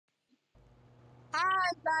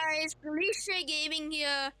Alright guys, Cliche Gaming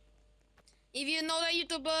here. If you know that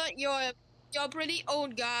YouTuber, you're a pretty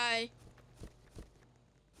old guy.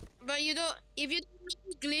 But you don't if you don't know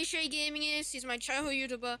who Cliche Gaming is, he's my childhood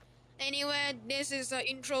YouTuber. Anyway, this is the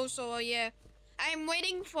intro, so yeah. I'm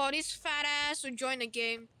waiting for this fat ass to join the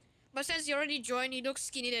game. But since he already joined, he looks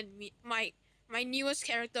skinny than me my newest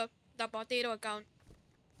character, the potato account.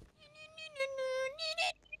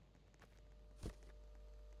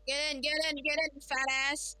 Get in, fat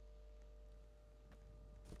ass.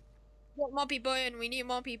 Get more people in. We need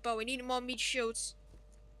more people. We need more meat shields.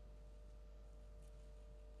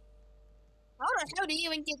 How the hell do you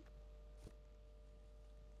even get?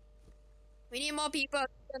 We need more people.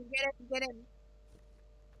 Get in.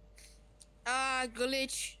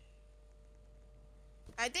 Glitch.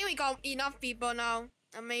 I think we got enough people now.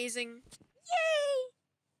 Amazing. Yay!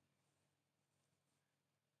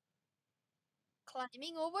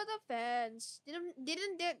 Climbing over the fence.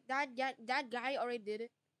 Didn't that guy already did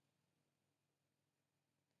it?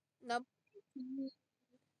 The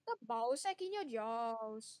the ball sack in your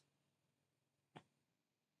jaws.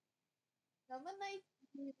 Number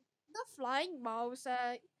 19. The flying ball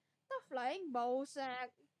sack. The flying ball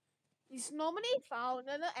sack is normally found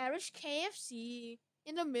in the average KFC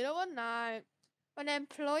in the middle of the night. When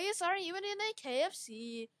employees aren't even in a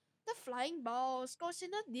KFC, the flying balls goes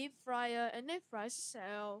in the deep fryer and it fries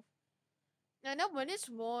itself. And then when it's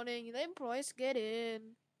morning, the employees get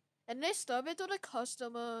in and they serve it to the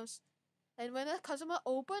customers. And when the customer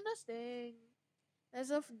open the thing,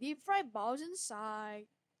 there's a deep fried balls inside.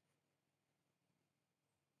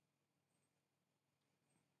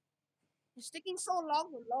 It's taking so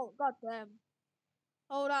long to load. God damn.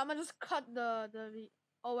 Hold on, I'm gonna just cut the.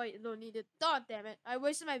 Oh wait, don't need it. God damn it! I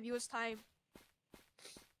wasted my viewers' time.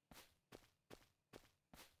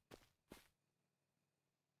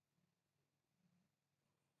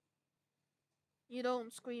 You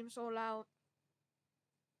don't scream so loud.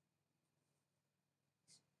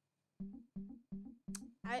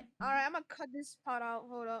 Alright, I'm gonna cut this part out.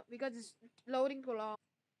 Hold up, because it's loading too long.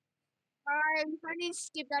 Alright, I need to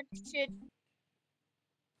skip that shit.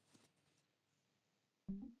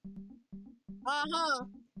 Bro,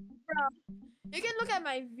 you can look at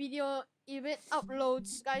my video if it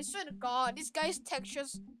uploads. I swear to God, this guy's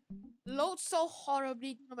textures load so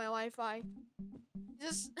horribly to my Wi-Fi.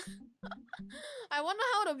 Just, I wonder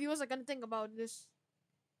how the viewers are gonna think about this.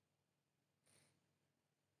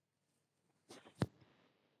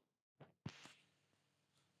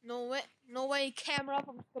 No way, camera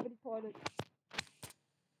from stupid toilet.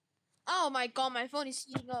 Oh my God, my phone is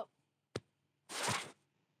heating up.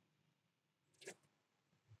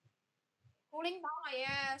 Cooling down my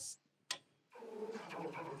ass.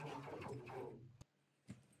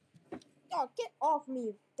 Oh, get off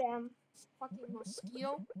me, damn fucking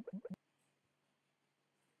mosquito.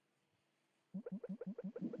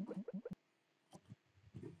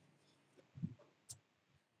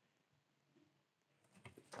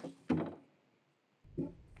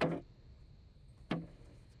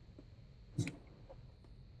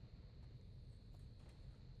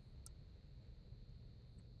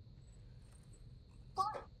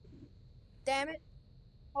 Damn it.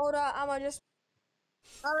 Hold up, I'ma just.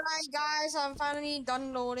 Alright, guys, I'm finally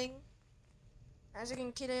done loading. As you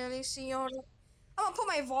can clearly see, hold up. I'm gonna put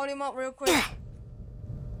my volume up real quick. I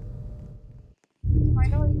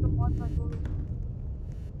know you can watch my volume.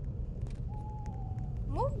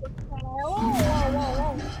 Move the hell.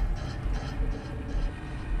 Whoa.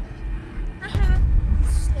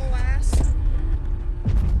 Slow ass.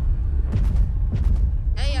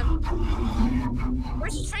 Hey,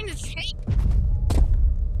 where's he trying to take?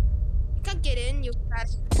 You can't get in, you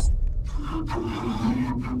bastards.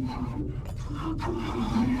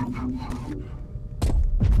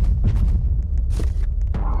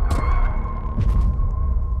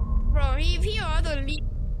 Bro, if he were to leave,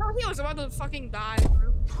 he was about to fucking die,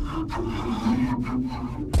 bro.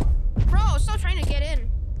 Bro, stop trying to get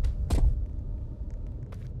in.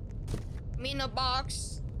 Me in a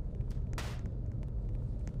box.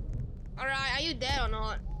 Alright, are you dead or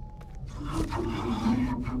not?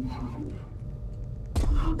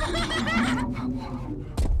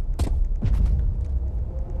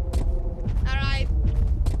 Alright.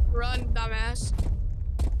 Run, dumbass.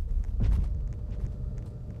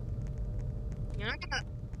 You're not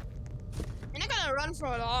gonna run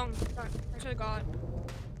for long. I should've got.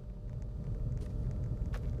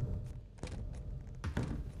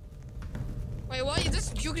 Wait, what? You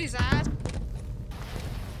just juked his ass?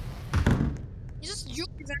 You just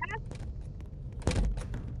juked his ass?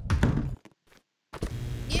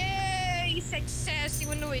 Yay! Success!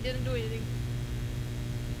 Even though he didn't do anything.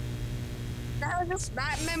 That was this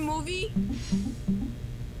Batman movie.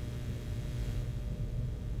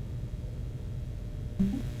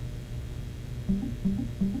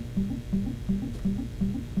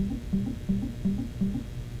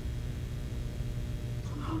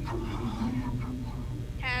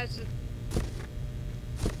 Has it.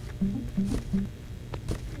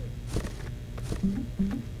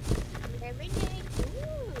 Everything.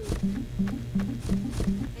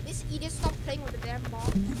 And this idiot stop playing with the damn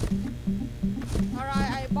box.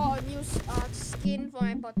 Alright, I bought a new skin for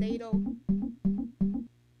my potato.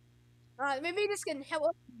 Alright, maybe this can help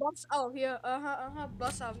us bust out of here.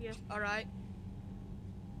 Bust out of here. Alright.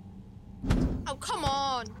 Oh, come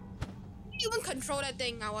on. Can you even control that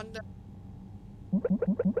thing, I wonder?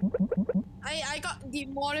 I got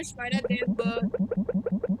demolished by that damn bird.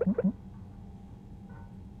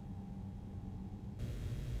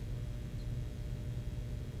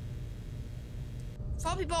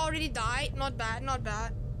 4 people already died. Not bad, not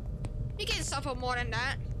bad. You can suffer more than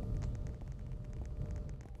that.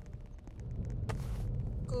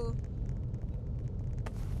 Cool.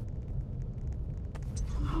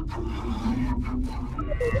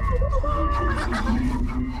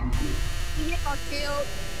 He got killed.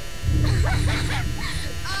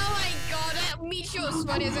 Oh my god, that meat shield is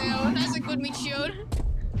funny as hell. That's a good meat shield.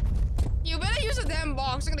 You better use a damn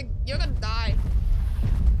box. You're gonna die.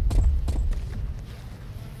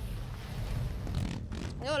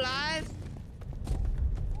 Are you alive?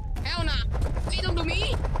 Hell nah. Please don't do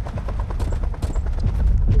me.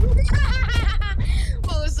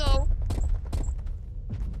 Bozo.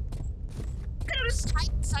 Could have just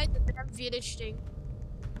hide inside the damn village thing.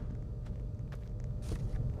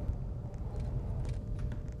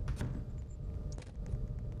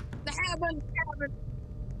 The heaven.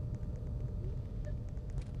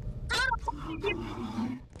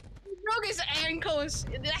 He broke his ankles.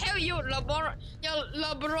 The hell you,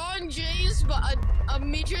 LeBron James, but a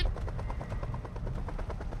midget.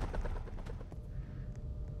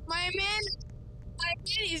 My man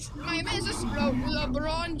is just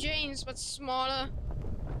LeBron James, but smaller.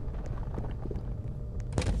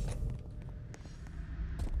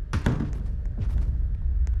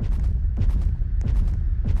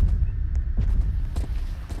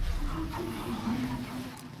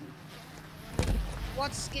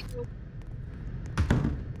 What skin?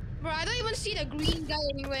 Bro, I don't even see the green guy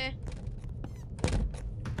anywhere.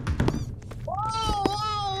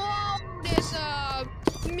 Whoa! There's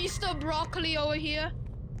Mr. Broccoli over here.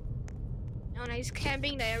 Oh no, he's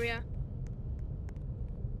camping the area.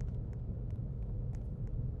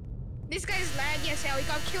 This guy's laggy as hell. He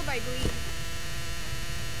got killed by green.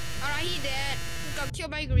 Alright, he dead. He got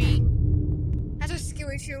killed by green. That's a skill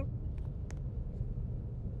issue.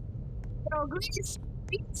 Bro, green is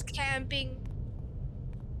camping.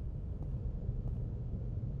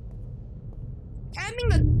 Camping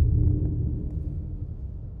the...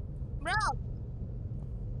 Bro!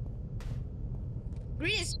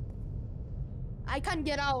 Green is... I can't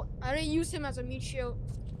get out. I already used him as a meat shield.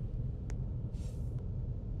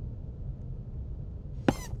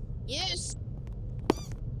 Yes!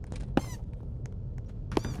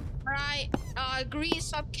 Alright, green,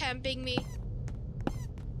 stop camping me.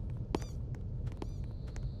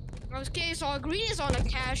 Okay, so green is on the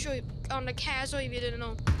castle if you didn't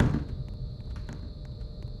know.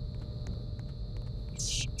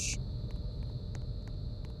 Shh.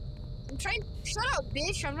 Shut up,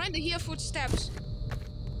 bitch. I'm trying to hear footsteps.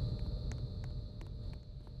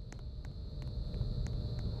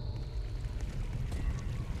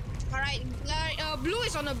 Alright, blue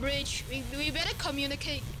is on the bridge. We better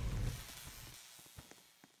communicate.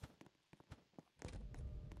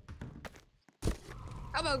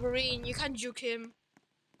 How about green? You can't juke him.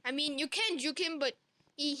 I mean, you can juke him, but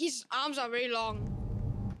his arms are very long.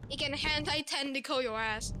 He can hand-tentacle your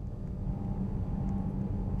ass.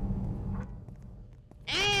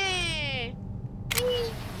 Hey!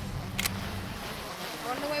 I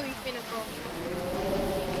wonder where we finna go.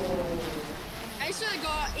 I swear to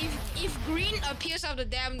God, if green appears out the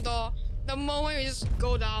damn door, the moment we just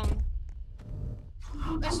go down.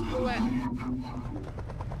 Where's blue at?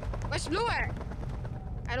 Where's blue at?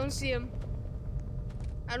 I don't see him.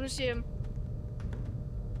 I'm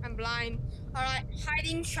blind. Alright,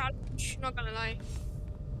 hiding challenge. Not gonna lie.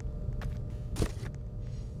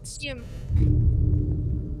 See him.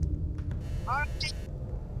 Alright.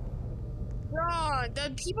 Bro,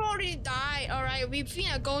 the people already died. Alright, we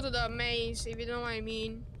finna go to the maze, if you know what I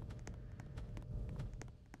mean.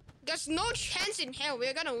 There's no chance in hell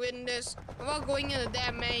we're gonna win this without going in the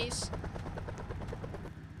damn maze.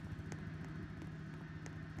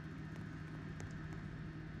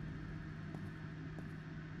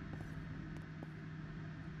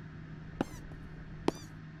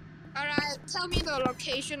 Alright, tell me the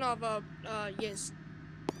location of yes.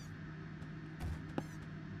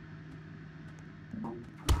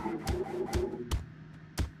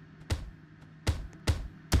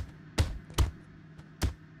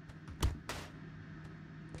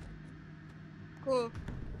 Cool.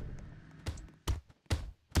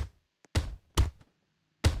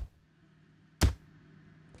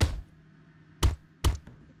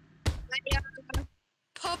 Yeah,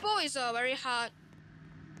 purple is very hard.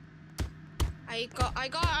 I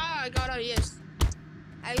got a yes.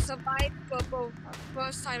 I survived purple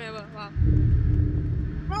first time ever. Wow.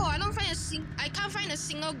 Bro, I can't find a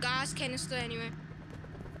single gas canister anywhere.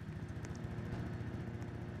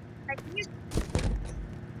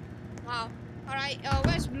 Wow. Alright,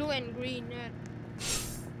 where's blue and green?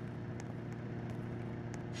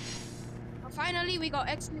 Finally, we got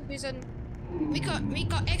X-ray vision. We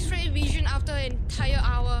got X-ray vision after an entire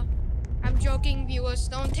hour. I'm joking, viewers.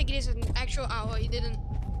 Don't take it as an actual hour. It didn't.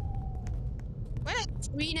 Where's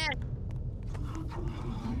green at?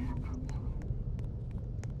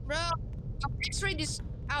 Bro,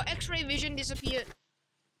 our X-ray vision disappeared.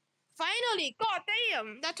 Finally, god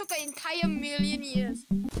damn! That took an entire million years.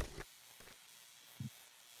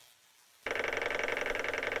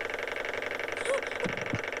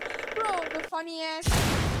 Bro, the funny ass.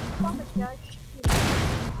 Fuck a judge.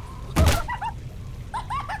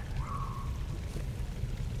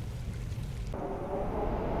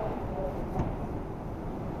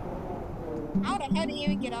 How the hell did he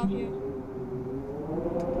even get out here?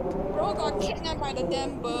 Bro got kidnapped by the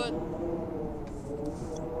damn bird.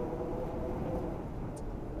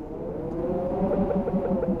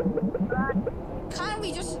 Can't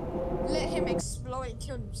we just let him explode and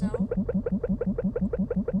kill himself?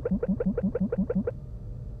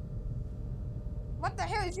 What the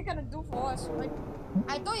hell is he gonna do for us? Like,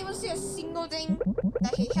 I don't even see a single thing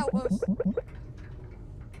that he helped with.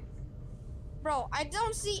 Bro, I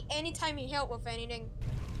don't see any time he helped with anything.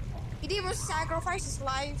 He didn't even sacrifice his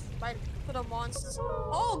life to the monsters.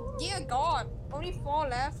 Oh dear god, only 4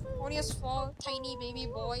 left. Only us 4 tiny baby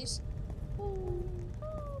boys. Look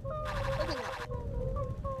at that.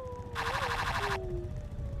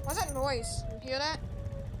 What's that noise? You hear that?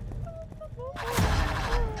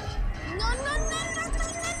 No.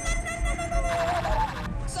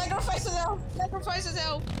 Sacrifice yourself. Sacrifice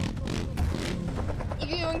yourself. If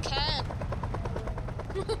you even can.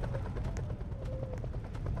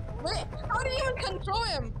 Wait, how do you even control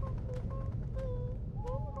him?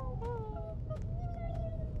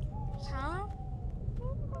 Huh?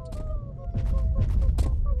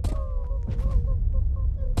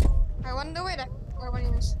 I wonder where one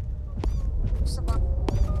is.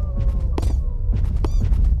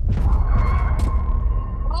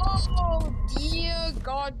 Oh dear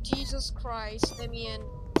God, Jesus Christ, let me in.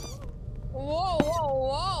 Whoa.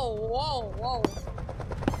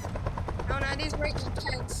 No, that is very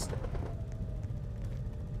intense.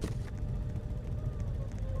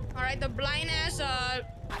 Alright, the blind ass,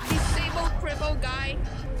 disabled crippled guy.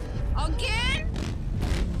 Again?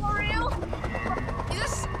 For real? He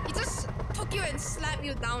just took you and slapped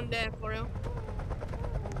you down there, for real.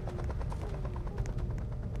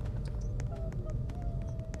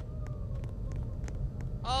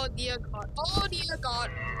 Oh dear God. Oh dear God.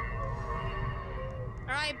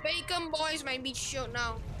 Alright, bacon boys might be short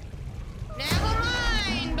now. Never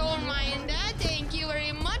mind. Don't mind that. Thank you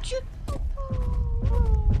very much.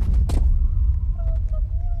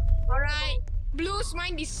 Alright. Blue's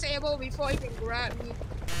mind disabled before he can grab me.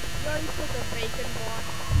 You're the bacon boy.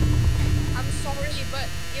 I'm sorry, but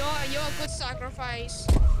you're a good sacrifice.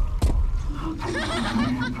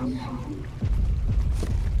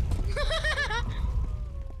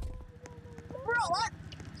 Bro, what?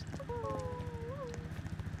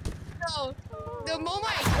 No, the moment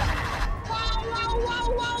I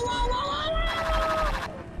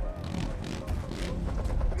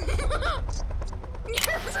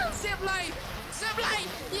Yes, zipline,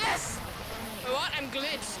 yes. What? I'm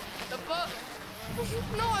glitched. The fuck?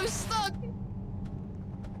 No, I'm stuck.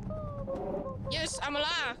 Yes, I'm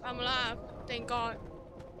alive. Thank God.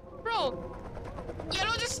 Bro,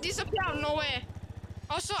 yellow just disappeared out of nowhere.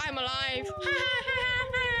 Also, I'm alive.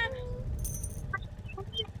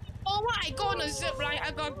 Oh, I got on a zipline.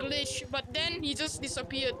 I got glitched, but then he just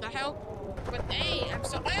disappeared. The hell? But hey, I'm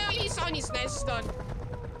so. Oh, he's on his nest done.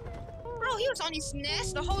 Bro, he was on his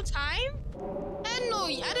nest the whole time.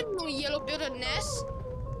 I didn't know yellow built a nest.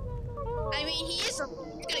 I mean, he's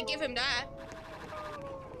gonna give him that.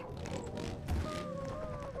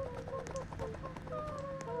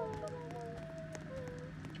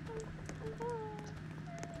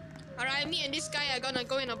 Alright, me and this guy are gonna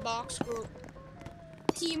go in a box group.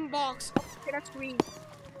 Team box. Okay, that's green.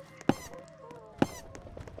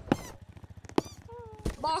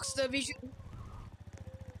 Box division.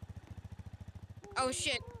 Oh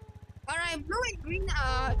shit. Alright, blue and green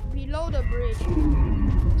are below the bridge.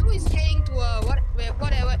 Blue is heading to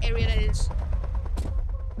whatever area that is.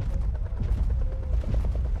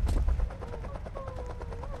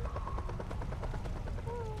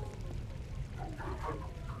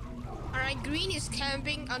 Alright, green is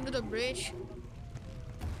camping under the bridge.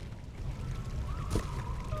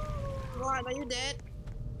 What, are you dead?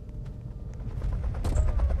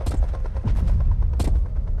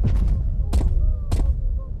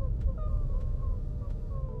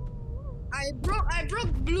 I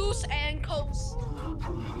broke blue's ankles.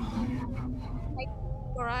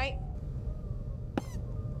 Alright.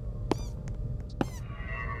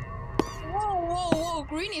 Whoa,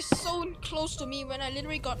 green is so close to me when I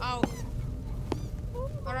literally got out.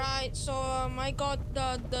 Alright, so I got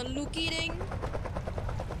the looky thing.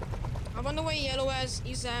 I wonder where yellow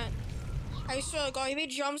is at. I swear to God, if it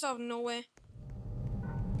jumps out of nowhere.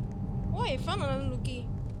 Oh, I found another looky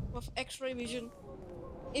with X-ray vision.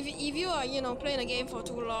 If you are, you know, playing a game for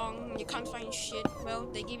too long, you can't find shit, well,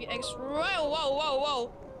 they give you X-ray.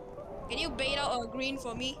 Whoa. Can you bait out a green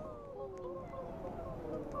for me?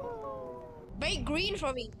 Bait green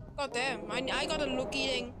for me. God damn, I got a looky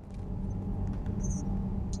thing.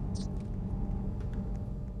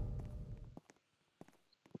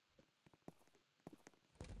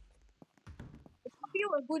 You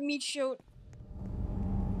a good meat shield.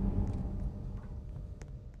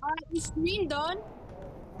 Is green done?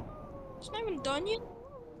 It's not even done yet.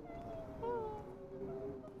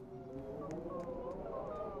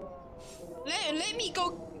 Let me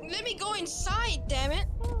go inside, damn it.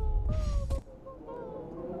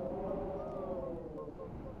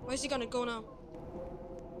 Where's he gonna go now?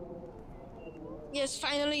 Yes,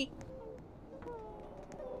 finally.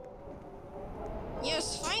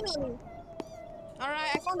 Yes, finally.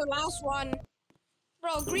 Alright, I found the last one.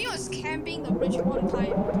 Bro, green was camping the bridge all the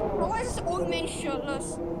time. Bro, why is this old man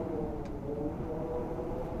shirtless?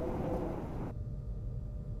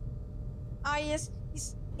 Yes,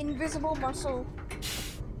 he's invisible muscle.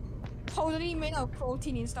 Totally made of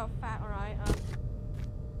protein instead of fat, alright?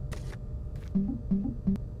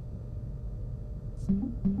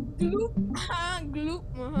 Gloop, gloop,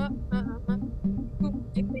 Gloop,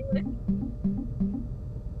 my favorite.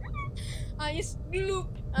 Yes, Gloop,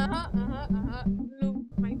 Gloop,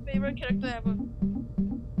 my favorite character ever.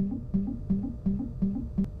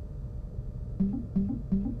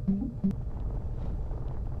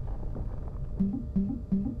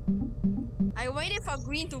 I waited for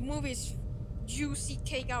green to move his juicy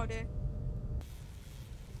cake out there.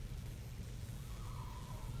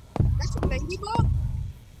 That's a ladybug?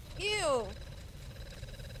 Ew.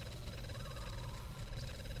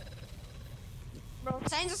 Bro,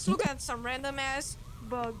 can I just look at some random ass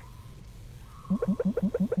bug?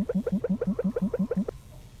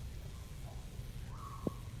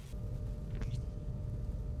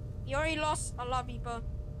 He already lost a lot of people.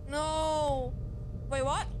 No. Wait,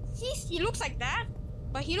 what? He looks like that,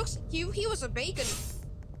 but he was a bacon.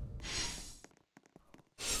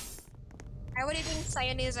 Where do you think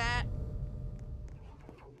Cyan is at?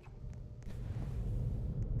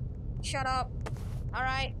 Shut up.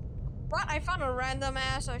 Alright. What? I found a random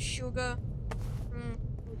ass sugar.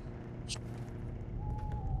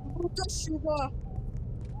 Booger sugar.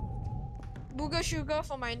 Booger sugar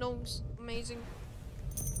for my nose. Amazing.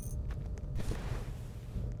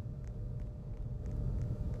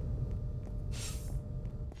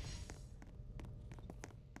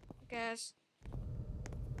 Guess.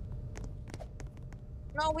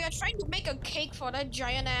 No, we are trying to make a cake for that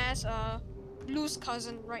giant ass Blue's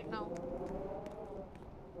cousin right now.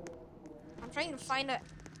 I'm trying to find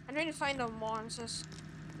the monsters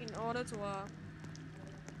in order to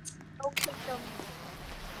locate them.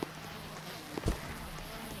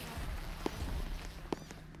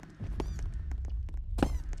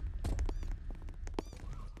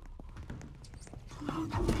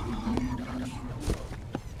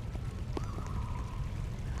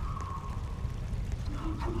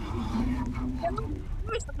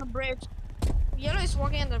 Yellow is on the bridge. Yellow is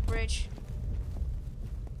walking on the bridge.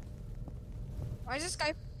 Why is this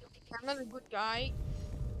guy? I'm not a good guy.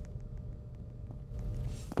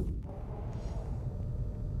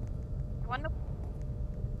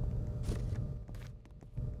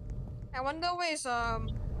 I wonder where's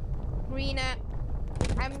green at.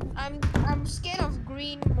 I'm scared of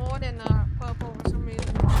green more than purple or something.